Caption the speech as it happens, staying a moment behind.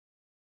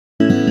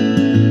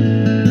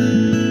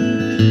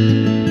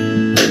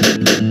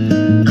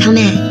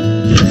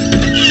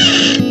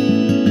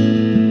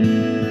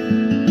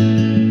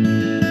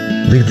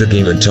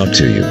game and talk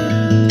to you.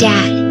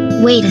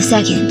 Dad, wait a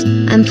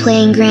second. I'm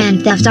playing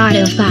Grand Theft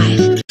Auto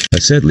 5. I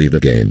said leave the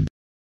game.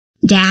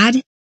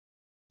 Dad?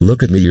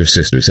 Look at me, your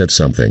sister said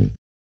something.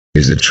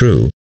 Is it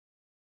true?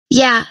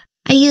 Yeah,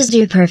 I used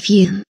your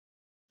perfume.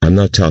 I'm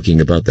not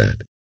talking about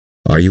that.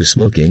 Are you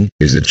smoking?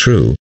 Is it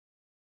true?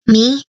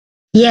 Me?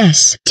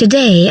 Yes,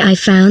 today I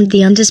found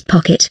the Under's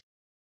pocket.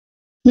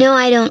 No,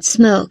 I don't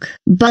smoke.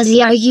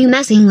 Buzzy, are you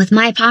messing with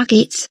my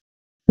pockets?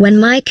 When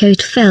my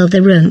coat fell,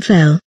 the room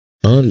fell.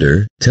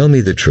 Onder, tell me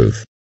the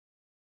truth.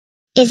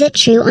 Is it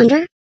true,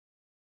 Onder?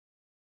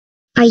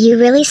 Are you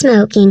really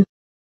smoking?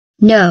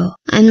 No,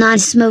 I'm not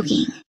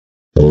smoking.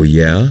 Oh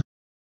yeah?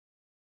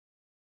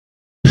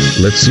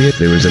 Let's see if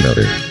there is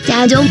another.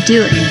 Dad, don't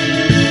do it.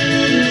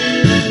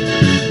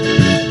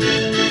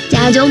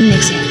 Dad, don't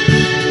mix it.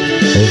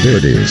 Oh, there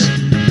it is.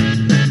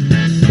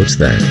 What's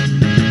that?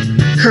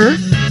 Huh?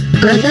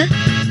 Brother?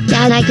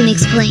 Dad, I can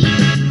explain.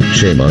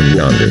 Shame on you,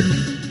 Onder.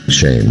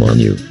 Shame on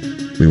you.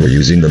 We were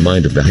using the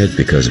mind of the head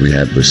because we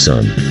had the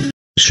sun.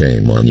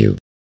 Shame on you.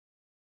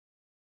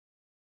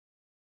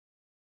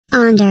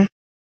 Onder.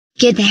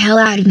 Get the hell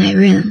out of my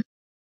room.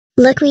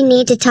 Look, we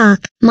need to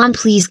talk. Mom,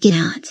 please get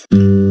out.